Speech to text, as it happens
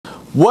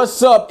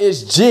What's up?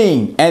 It's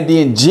Gene, and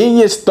the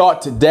ingenious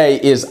thought today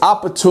is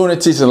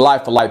opportunities in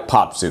life are like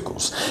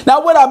popsicles.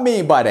 Now, what I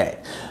mean by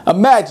that,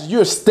 imagine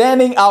you're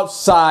standing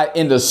outside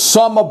in the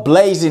summer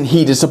blazing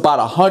heat. It's about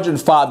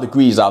 105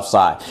 degrees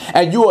outside,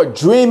 and you are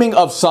dreaming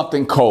of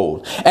something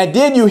cold. And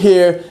then you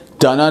hear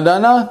da da da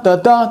da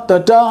da da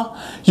da.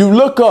 You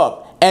look up,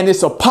 and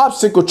it's a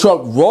popsicle truck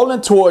rolling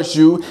towards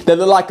you that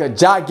look like a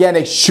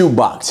gigantic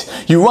shoebox.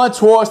 You run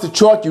towards the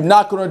truck, you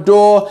knock on the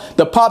door,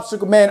 the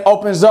popsicle man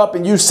opens up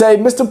and you say,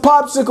 "Mr.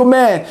 Popsicle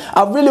Man,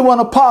 I really want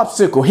a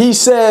popsicle." He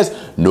says,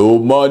 "No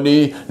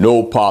money,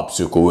 no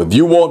popsicle. If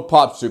you want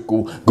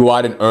popsicle, go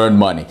out and earn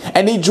money."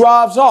 And he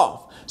drives off.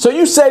 So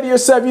you say to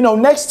yourself,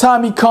 next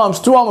time he comes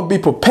through, I'm going to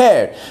be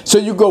prepared. So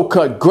you go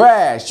cut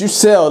grass, you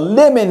sell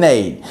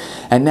lemonade.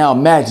 And now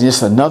imagine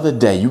it's another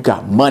day. You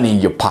got money in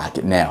your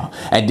pocket now.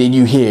 And then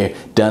you hear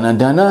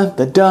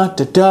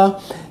da-da-da-da-da-da-da.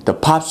 The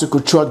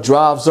popsicle truck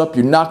drives up,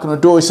 you knock on the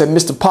door, you say,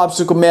 "Mr.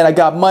 Popsicle Man, I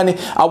got money,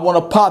 I want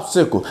a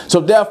popsicle." So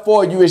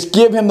therefore, you just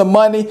give him the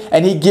money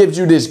and he gives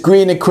you this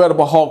green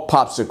Incredible Hulk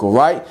popsicle,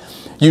 right?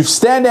 You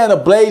stand there in the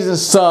blazing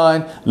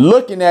sun,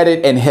 looking at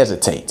it and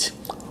hesitate.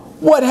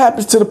 What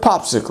happens to the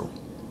popsicle?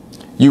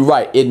 You're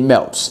right, it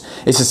melts.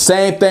 It's the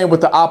same thing with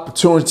the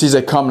opportunities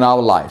that come in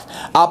our life.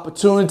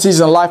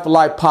 Opportunities in life are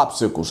like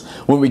popsicles.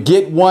 When we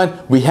get one,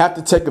 we have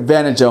to take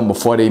advantage of them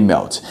before they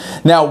melt.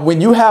 Now, when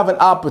you have an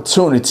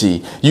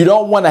opportunity, you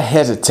don't want to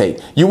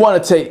hesitate. You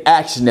want to take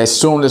action as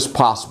soon as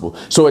possible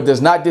so it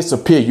does not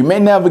disappear. You may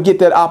never get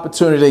that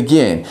opportunity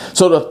again.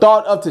 So the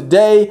thought of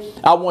today,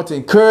 I want to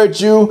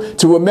encourage you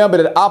to remember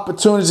that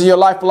opportunities in your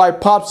life are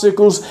like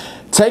popsicles.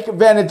 Take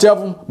advantage of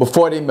them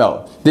before they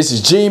melt. This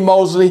is Gene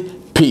Mosley.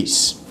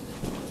 Peace.